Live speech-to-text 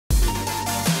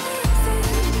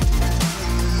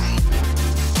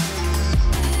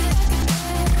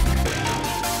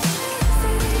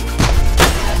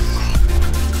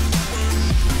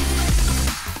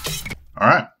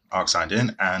Arc signed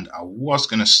in, and I was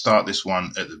going to start this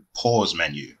one at the pause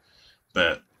menu,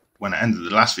 but when I ended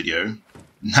the last video,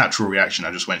 natural reaction,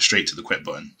 I just went straight to the quit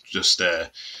button.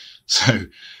 So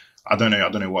I don't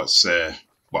know what's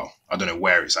well, I don't know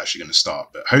where it's actually going to start,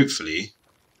 but hopefully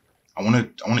I want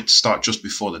it to start just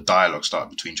before the dialogue started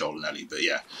between Joel and Ellie. But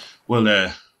yeah,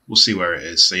 we'll see where it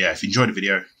is. So yeah, if you enjoyed the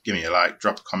video, give me a like,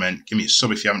 drop a comment, give me a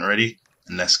sub if you haven't already,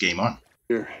 and let's game on.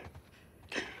 Here.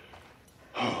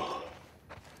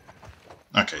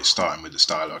 Okay, starting with this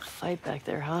dialogue. Fight back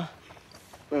there, huh?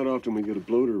 Not often we get a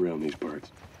bloater around these parts.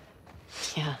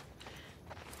 Yeah.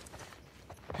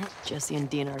 Jesse and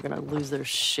Dina are gonna lose their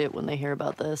shit when they hear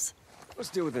about this. Let's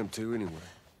deal with them too, anyway.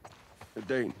 They're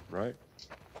dating, right?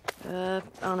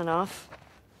 On and off.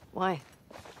 Why?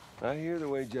 I hear the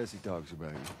way Jesse talks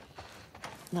about you.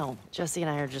 No, Jesse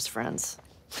and I are just friends.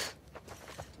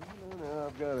 No,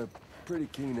 I've got a pretty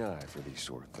keen eye for these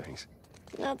sort of things.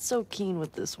 Not so keen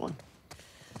with this one.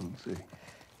 We'll see.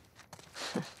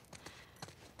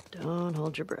 Don't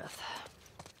hold your breath.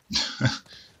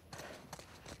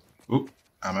 Oop,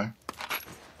 ammo.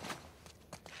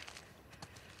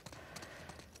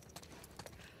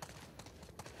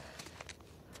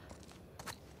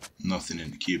 Nothing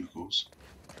in the cubicles.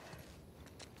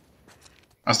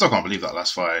 I still can't believe that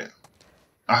last fight.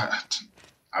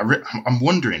 I'm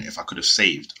wondering if I could have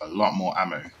saved a lot more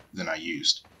ammo than I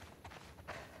used.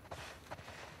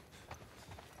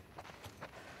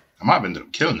 I might have ended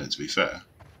up killing it, to be fair.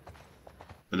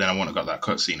 But then I wouldn't have got that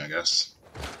cutscene, I guess.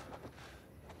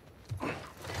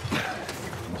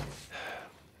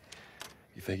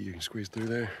 You think you can squeeze through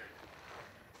there?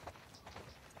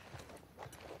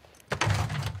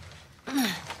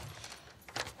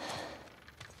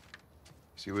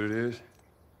 See what it is?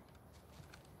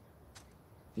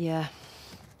 Yeah.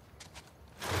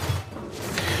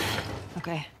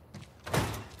 Okay.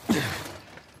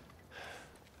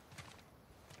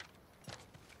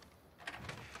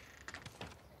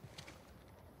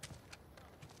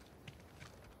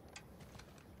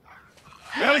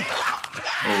 Ellie!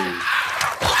 Oh.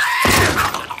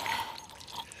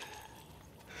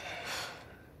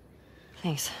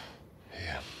 Thanks.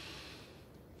 Yeah.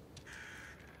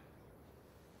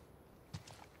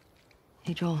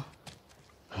 Hey, Joel.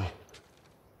 Huh?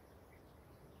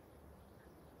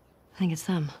 I think it's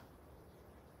them.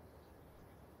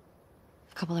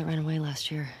 The couple that ran away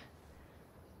last year.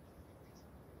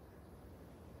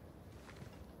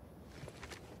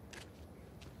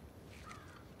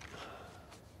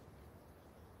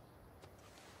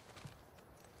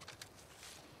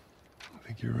 I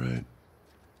think you're right.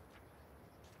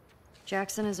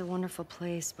 Jackson is a wonderful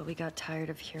place, but we got tired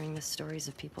of hearing the stories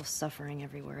of people suffering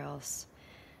everywhere else.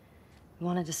 We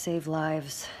wanted to save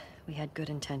lives. We had good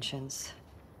intentions.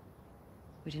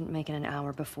 We didn't make it an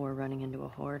hour before running into a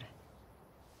horde.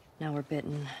 Now we're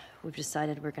bitten. We've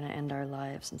decided we're gonna end our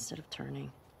lives instead of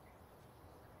turning.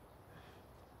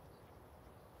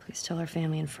 Please tell our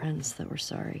family and friends that we're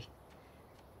sorry.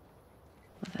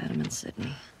 Love, Adam and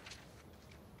Sydney.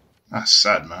 That's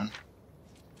sad, man.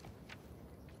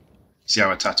 See how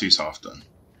her tattoo's half done?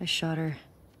 I shot her.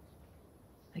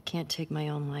 I can't take my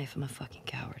own life. I'm a fucking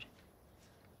coward.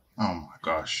 Oh my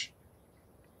gosh.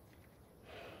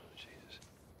 Jesus.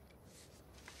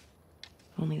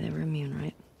 Only they were immune,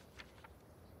 right?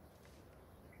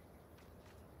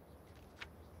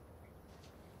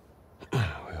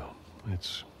 Well,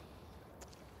 let's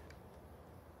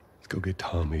go get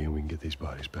Tommy and we can get these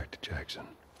bodies back to Jackson.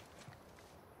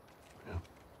 Yeah.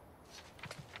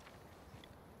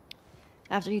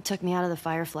 After you took me out of the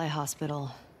Firefly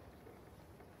Hospital,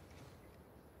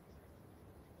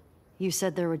 you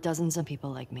said there were dozens of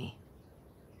people like me.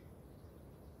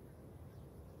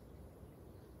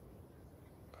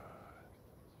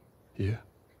 Yeah.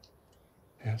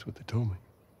 Yeah, that's what they told me.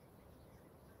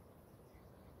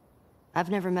 I've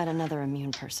never met another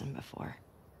immune person before.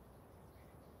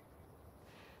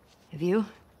 Have you?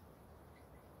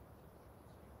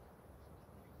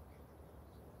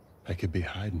 I could be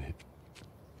hiding it.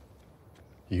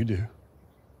 You do.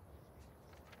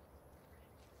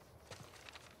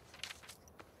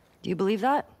 Do you believe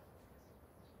that?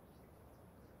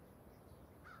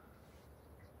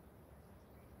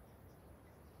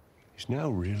 Is now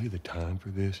really the time for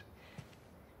this?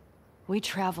 We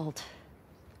traveled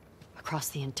across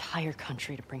the entire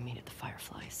country to bring me to the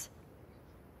Fireflies.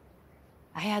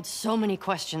 I had so many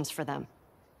questions for them.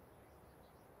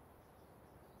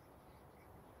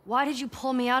 Why did you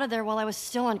pull me out of there while I was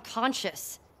still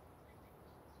unconscious?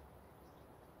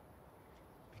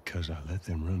 Because I let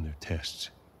them run their tests.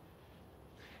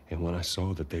 And when I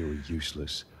saw that they were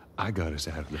useless, I got us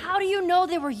out of there. How do you know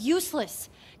they were useless?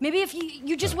 Maybe if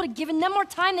you just would have given them more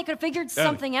time, they could have figured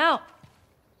something out.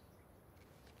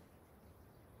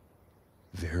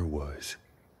 There was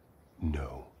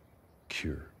no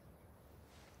cure.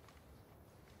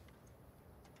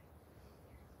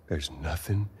 There's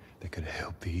nothing that could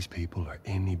help these people or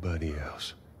anybody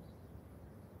else.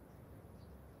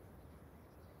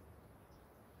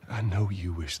 I know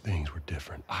you wish things were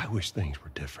different. I wish things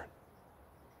were different.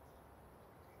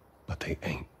 But they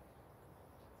ain't.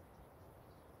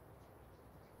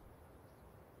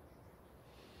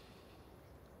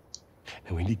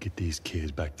 And we need to get these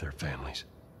kids back to their families.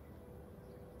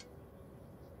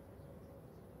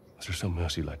 Is there something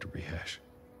else you'd like to rehash?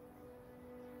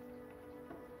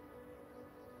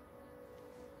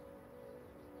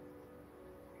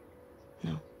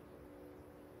 No.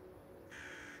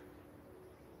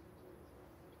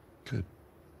 Good.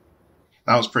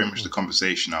 That was pretty much the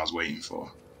conversation I was waiting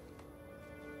for.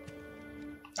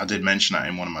 I did mention that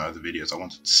in one of my other videos. I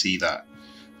wanted to see that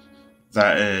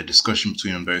discussion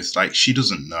between them both. Like, she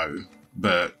doesn't know,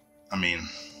 but I mean,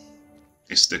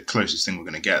 it's the closest thing we're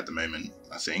going to get at the moment,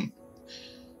 I think.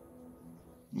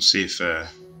 We'll see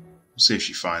if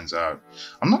she finds out.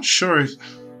 I'm not sure if...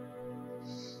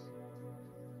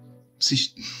 See,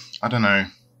 I don't know.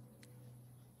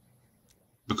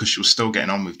 Because she was still getting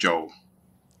on with Joel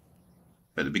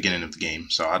at the beginning of the game,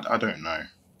 so I don't know.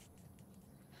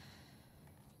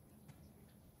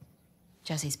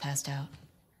 Jesse's passed out.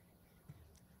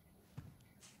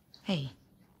 Hey,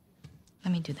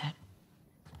 let me do that.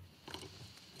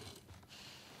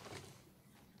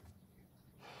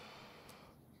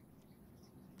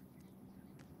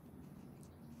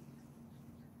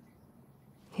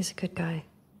 He's a good guy.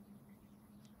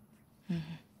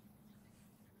 Mm-hmm.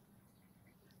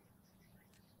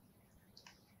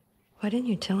 Why didn't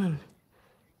you tell him?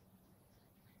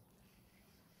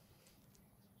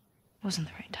 Wasn't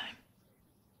the right time.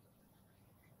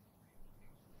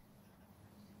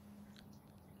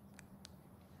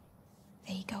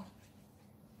 There you go.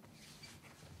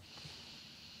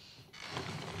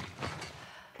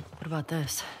 What about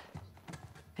this?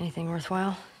 Anything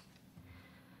worthwhile?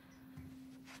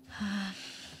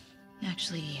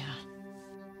 Actually, yeah.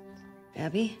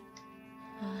 Abby?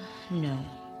 No.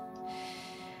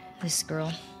 This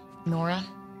girl, Nora,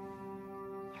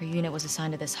 her unit was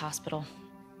assigned to this hospital.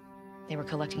 They were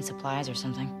collecting supplies or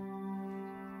something.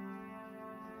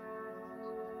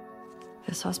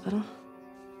 This hospital?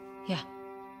 Yeah.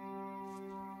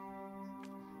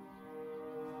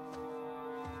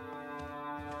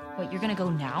 Wait, you're gonna go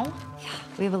now? Yeah,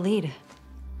 we have a lead.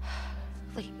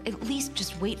 Like, at least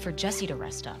just wait for Jessie to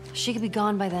rest up. She could be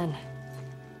gone by then.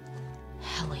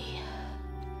 Ellie.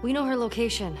 We know her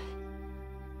location.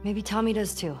 Maybe Tommy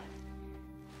does too.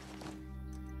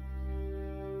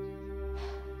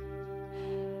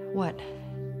 What?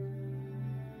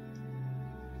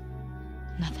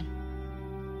 Nothing.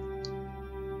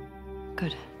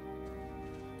 Good.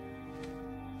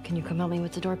 Can you come help me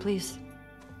with the door, please?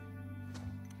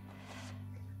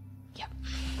 Yep.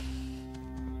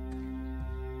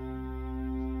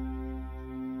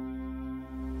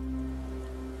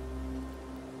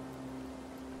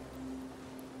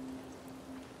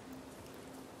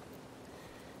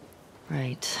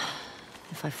 Right.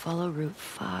 If I follow Route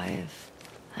 5,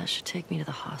 that should take me to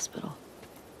the hospital.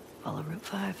 Follow Route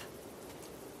 5.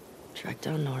 Track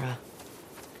down Nora.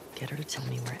 Get her to tell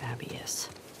me where Abby is.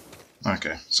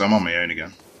 Okay, so I'm on my own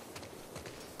again.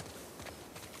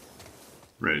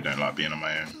 Really don't like being on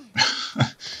my own.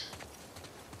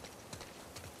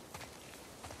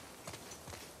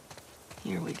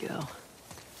 Here we go.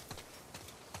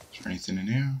 Is there anything in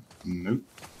here? Nope.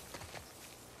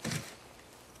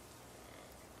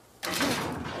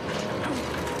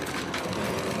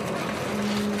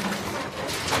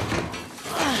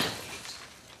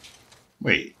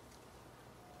 Wait.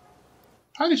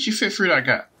 How did she fit through that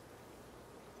gap?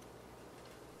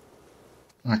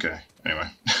 Okay, anyway.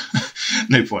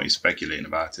 No point in speculating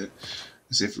about it.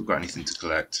 Let's see if we've got anything to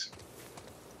collect.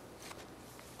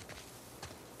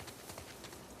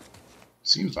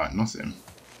 Seems like nothing.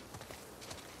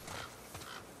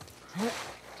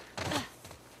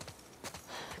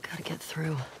 Gotta get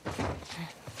through.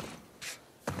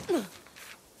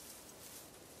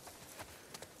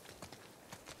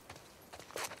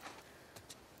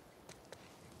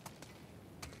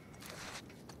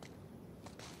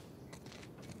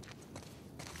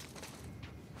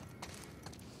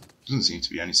 Doesn't seem to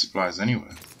be any supplies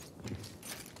anywhere.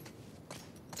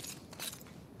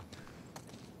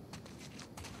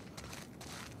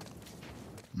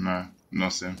 No,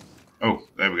 nothing. Oh,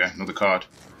 there we go, another card.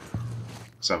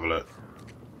 Let's have a look.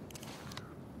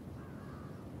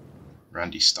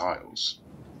 Randy Styles.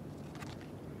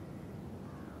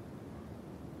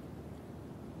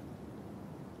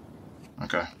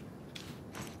 Okay.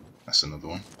 That's another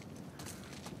one.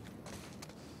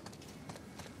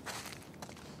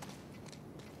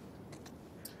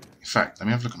 In fact, let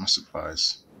me have a look at my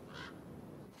supplies.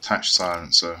 Attached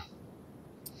silencer.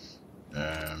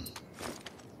 Let's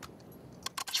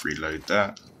reload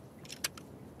that.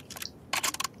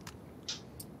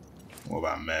 What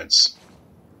about meds?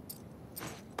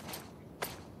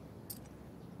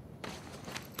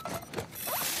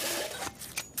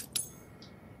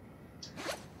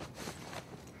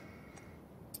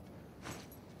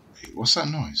 Wait, what's that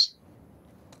noise?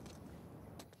 I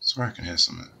swear I can hear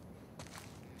something.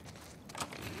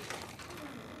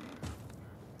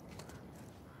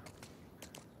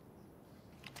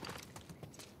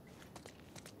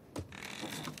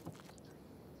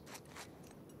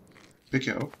 Pick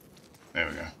it up. There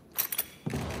we go.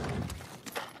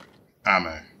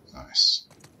 Ammo. Nice.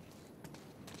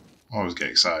 I always get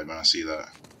excited when I see that.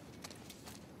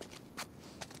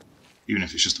 Even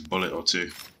if it's just a bullet or two.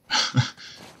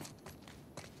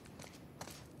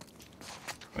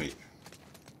 Wait.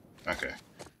 Okay.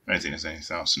 I don't think there's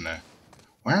anything else in there.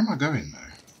 Where am I going though?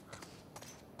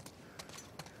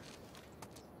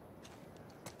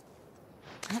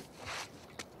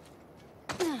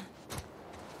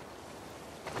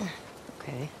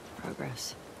 Okay,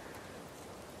 progress.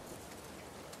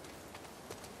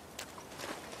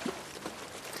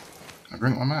 Can I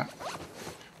bring my map?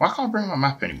 Why can't I bring my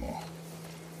map anymore?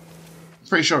 I'm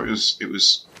pretty sure it was you're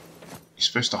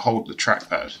supposed to hold the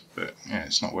trackpad, but yeah,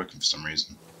 it's not working for some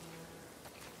reason.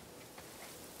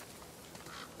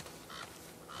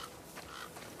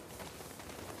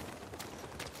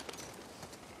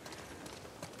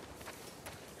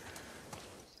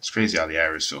 It's crazy how the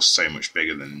areas feel so much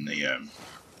bigger than the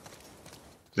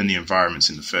environments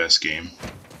in the first game.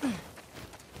 I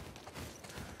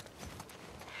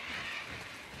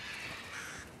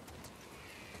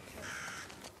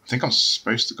think I'm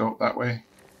supposed to go up that way.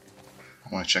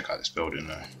 I want to check out this building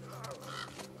though.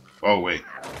 Oh wait.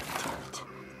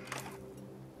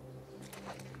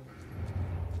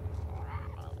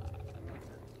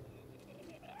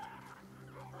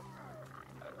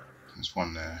 There's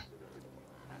one there.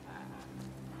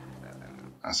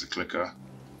 That's a clicker.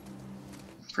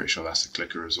 I'm pretty sure that's the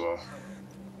clicker as well.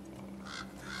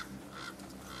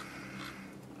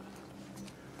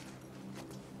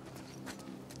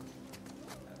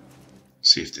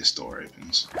 See if this door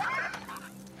opens.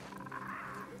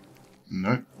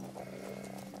 Nope.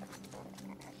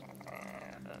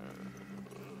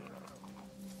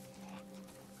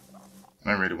 I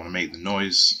don't really want to make the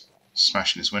noise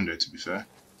smashing this window, to be fair.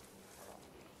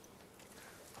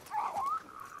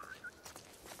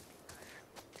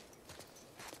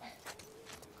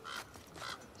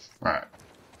 Right.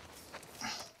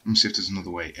 Let me see if there's another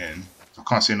way in. If I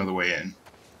can't see another way in,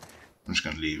 I'm just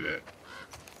going to leave it.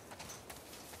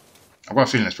 I've got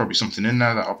a feeling there's probably something in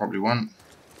there that I'll probably want.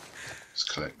 Let's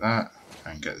collect that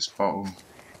and get this bottle.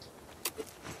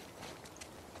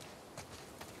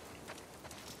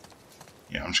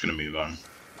 Yeah, I'm just going to move on.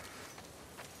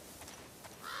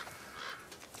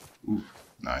 Ooh,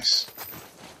 nice.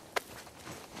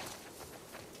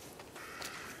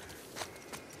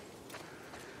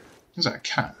 Is that a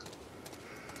cat?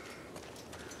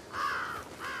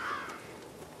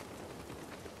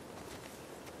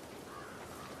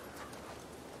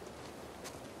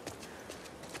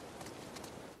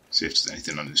 See if there's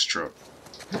anything on this truck.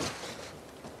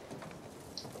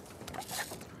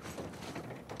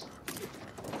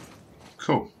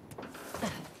 Cool.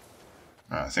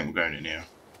 Right, I think we're going in here.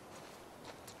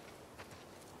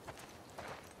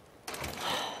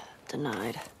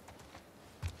 Denied.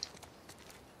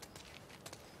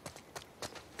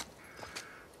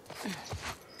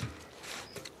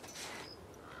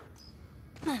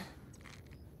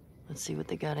 Let's see what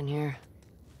they got in here.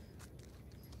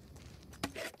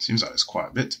 Seems like there's quite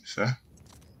a bit, to be fair.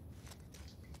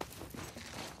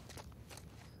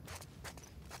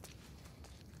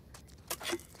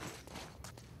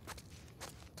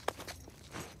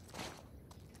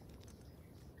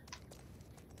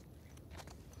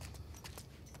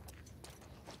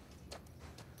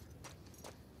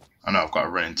 I know I've got to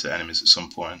run into enemies at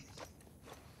some point.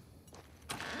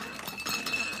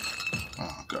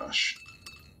 Oh gosh.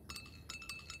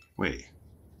 Wait.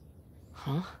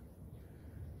 Huh?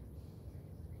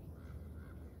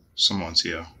 Someone's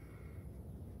here.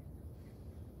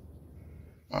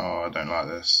 Oh, I don't like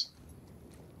this.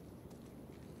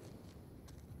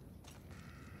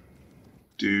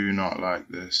 do not like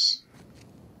this.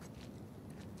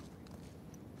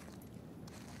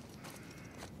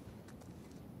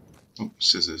 Oh,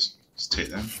 scissors. Let's take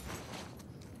them.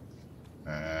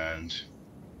 And is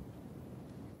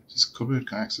this cupboard?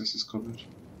 Can I access this cupboard?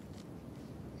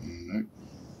 Nope.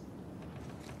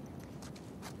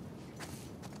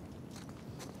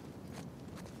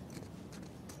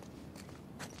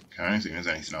 Okay, I don't think there's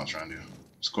anything else around here.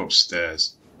 Let's go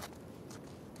upstairs.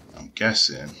 I'm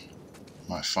guessing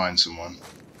I might find someone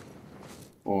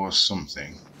or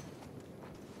something.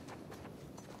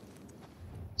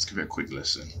 Let's give it a quick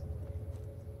listen.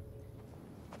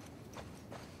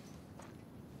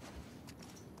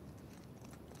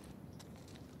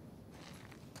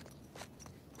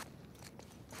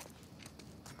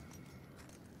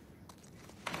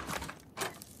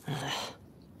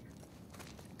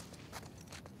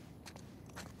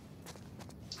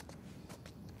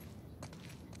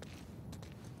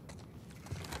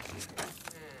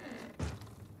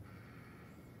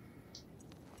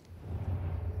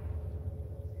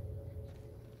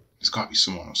 There's got to be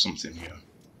someone or something here.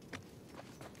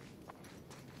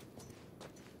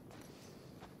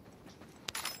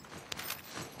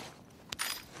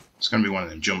 It's going to be one of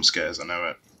them jump scares, I know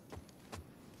it.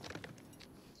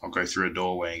 I'll go through a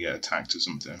doorway and get attacked or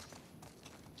something.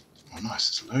 Oh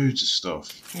nice, there's loads of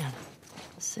stuff. Man,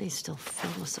 the city's still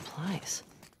filled with supplies.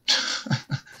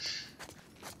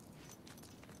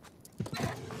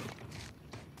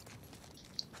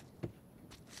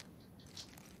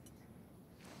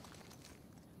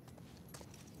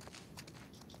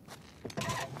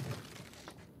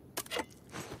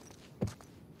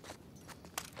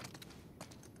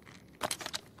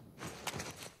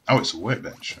 Oh, it's a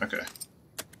workbench. Okay.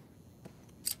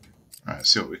 Alright, let's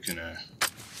see what we can I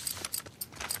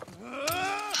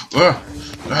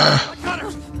got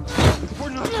her! We're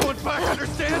not going back,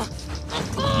 understand?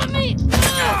 Follow me!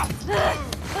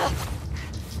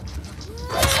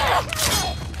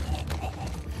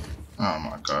 Oh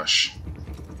my gosh.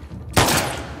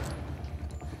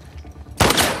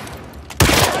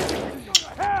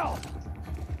 Hell!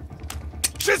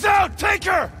 She's out! Take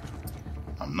her!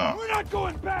 I'm not. We're not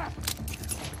going back!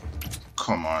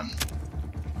 Come on.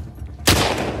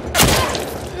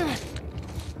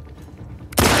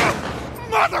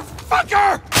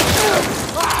 Motherfucker!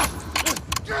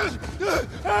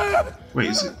 Wait,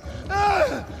 is it?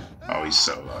 Oh, he's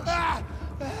so alive.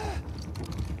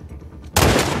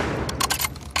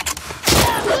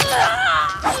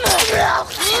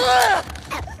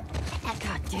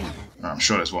 God damn it. I'm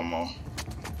sure there's one more.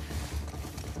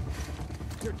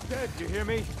 You're dead, you hear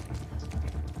me?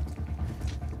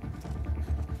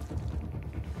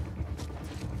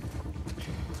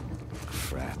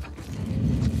 Crap.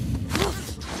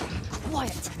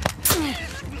 Quiet.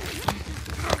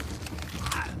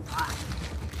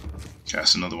 Okay,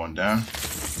 that's another one down.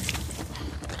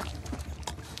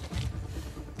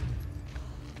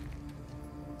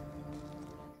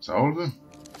 Is that all of them?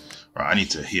 Right, I need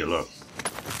to heal up.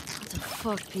 What the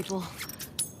fuck, people?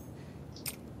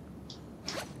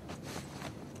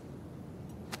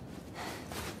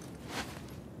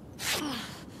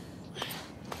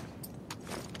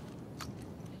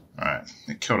 Alright,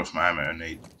 they killed off my ammo and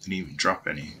they didn't even drop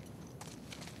any.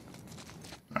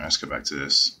 Alright, let's go back to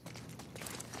this.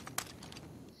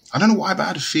 I don't know why, but I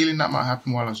had a feeling that might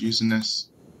happen while I was using this.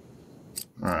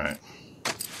 Alright.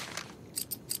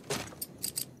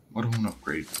 What do I want to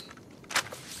upgrade?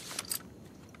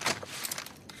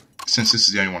 Since this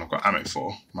is the only one I've got ammo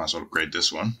for, might as well upgrade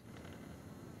this one.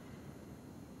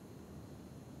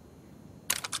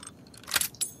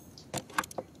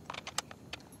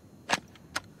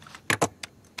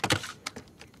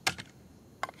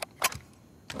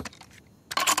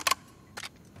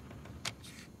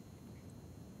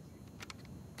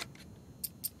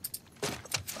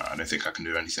 I don't think I can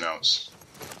do anything else.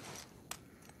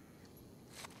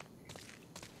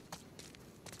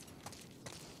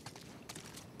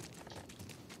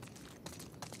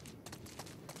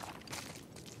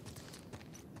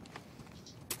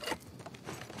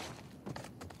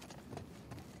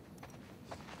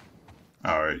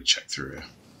 I already checked through here.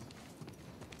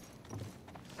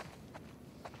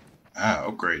 Ah,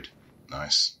 upgrade.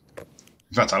 Nice. In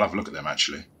fact, I'll have a look at them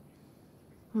actually.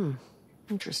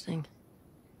 Interesting.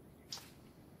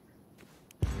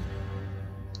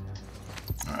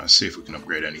 Alright, let's see if we can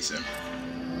upgrade anything.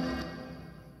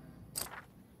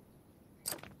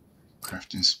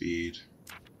 Crafting speed.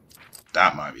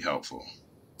 That might be helpful.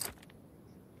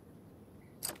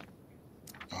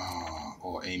 Oh,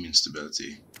 or aiming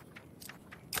stability.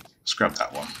 Let's grab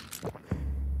that one.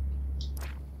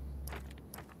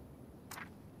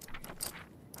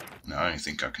 I don't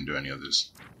think I can do any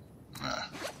others. Nah.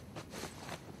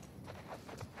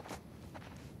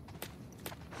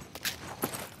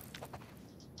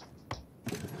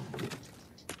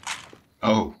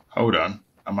 Oh, hold on.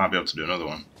 I might be able to do another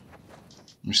one.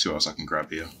 Let me see what else I can grab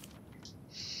here.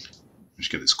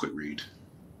 Just get this quick read.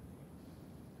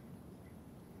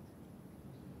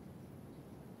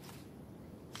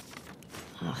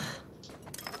 Ugh.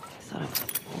 I thought it was a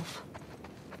wolf.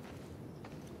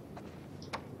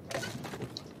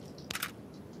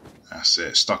 That's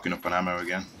it. Stocking up on ammo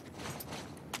again.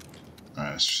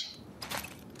 Alright, let's...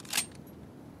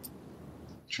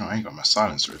 You know, I ain't got my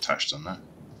silencer attached on that.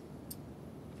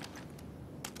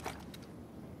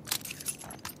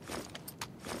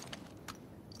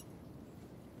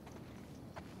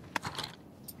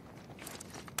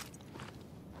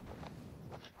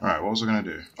 Alright, what was I going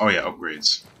to do? Oh yeah,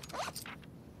 upgrades.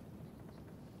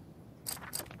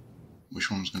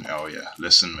 Which one was going to... Oh yeah,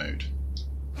 listen mode.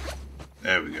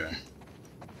 There we go.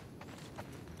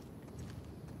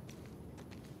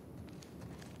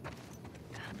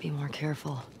 Gotta be more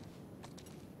careful.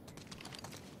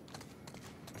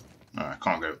 No, I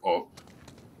can't go up.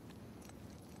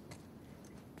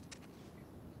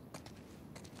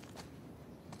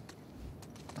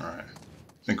 Alright.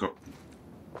 I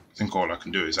think all I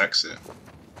can do is exit.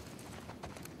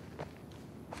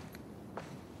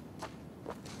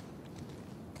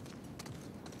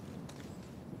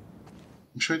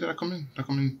 Which way did I come in? Did I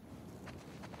come in?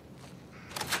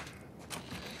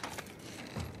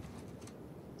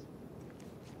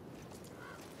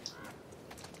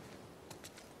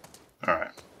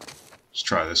 Alright. Let's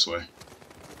try this way.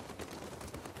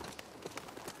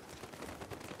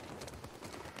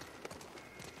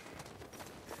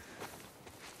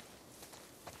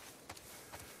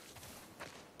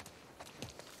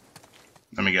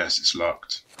 Let me guess, it's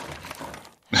locked.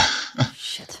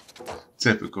 Shit.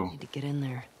 Typical. Need to get in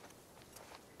there.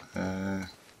 Oh,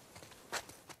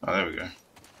 there we go.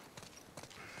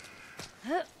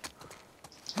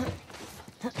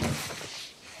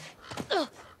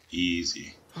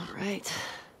 Easy. All right.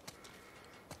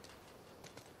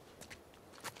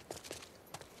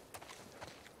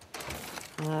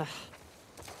 Alright,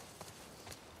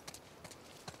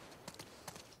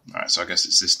 so I guess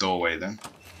it's this doorway then.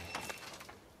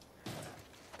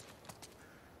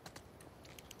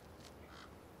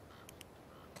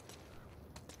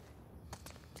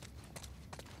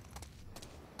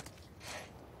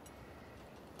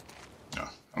 No, I'm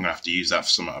gonna have to use that for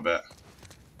something, I bet.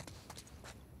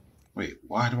 Wait,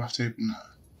 why do I have to open that?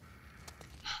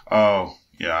 Oh,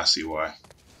 yeah, I see why.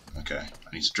 Okay,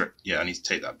 I need to I need to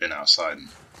take that bin outside.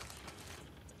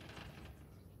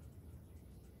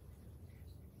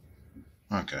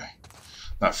 Okay,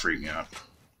 that freaked me out.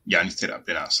 Yeah, I need to take that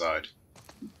bin outside.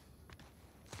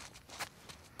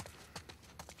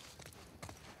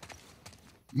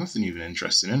 Nothing even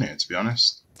interesting in here, to be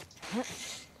honest.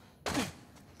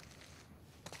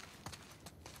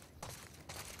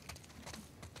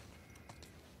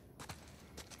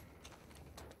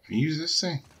 Can you use this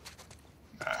thing?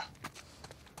 Nah.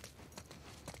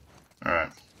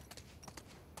 Alright.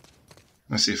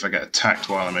 Let's see if I get attacked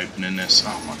while I'm opening this.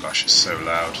 Oh my gosh, it's so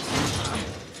loud.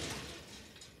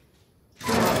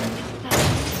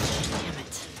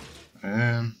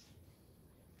 Damn it.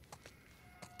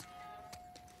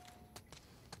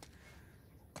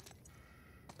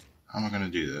 How am I going to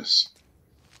do this?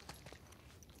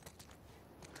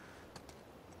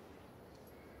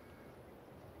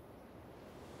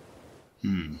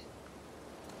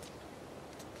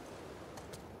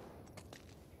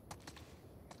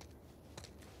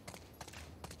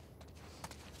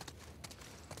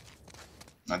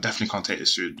 I definitely can't take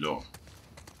this through the door.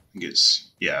 I think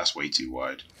it's... yeah, that's way too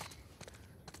wide.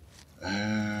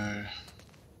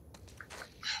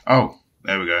 Oh,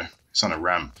 there we go. It's on a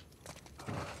ramp.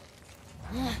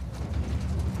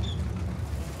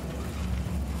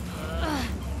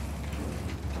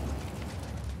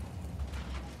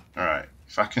 Alright,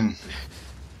 if I can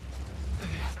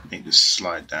make this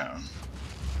slide down.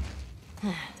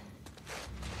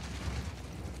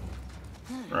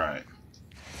 Right.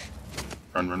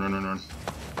 Run, run, run, run, run.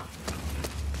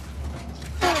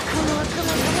 Come on, come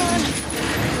on, come on.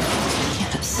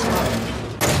 Yes.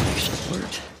 Actually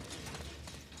worked.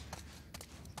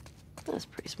 That's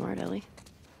pretty smart, Ellie.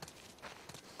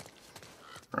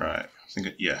 Right. I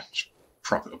think, yeah, just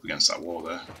prop it up against that wall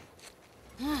there.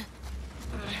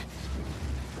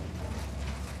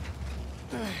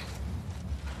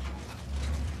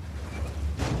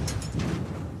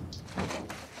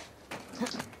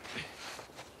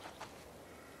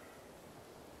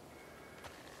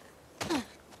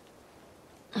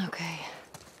 Okay.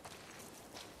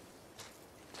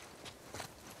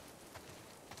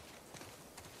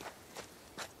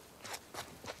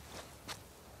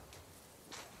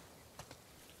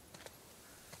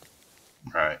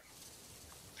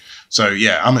 So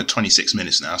yeah, I'm at 26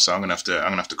 minutes now, so I'm gonna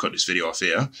have to cut this video off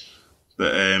here.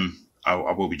 But I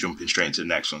will be jumping straight into the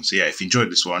next one. So yeah, if you enjoyed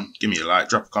this one, give me a like,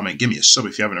 drop a comment, give me a sub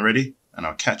if you haven't already, and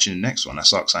I'll catch you in the next one.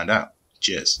 That's Ark signed out.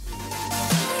 Cheers.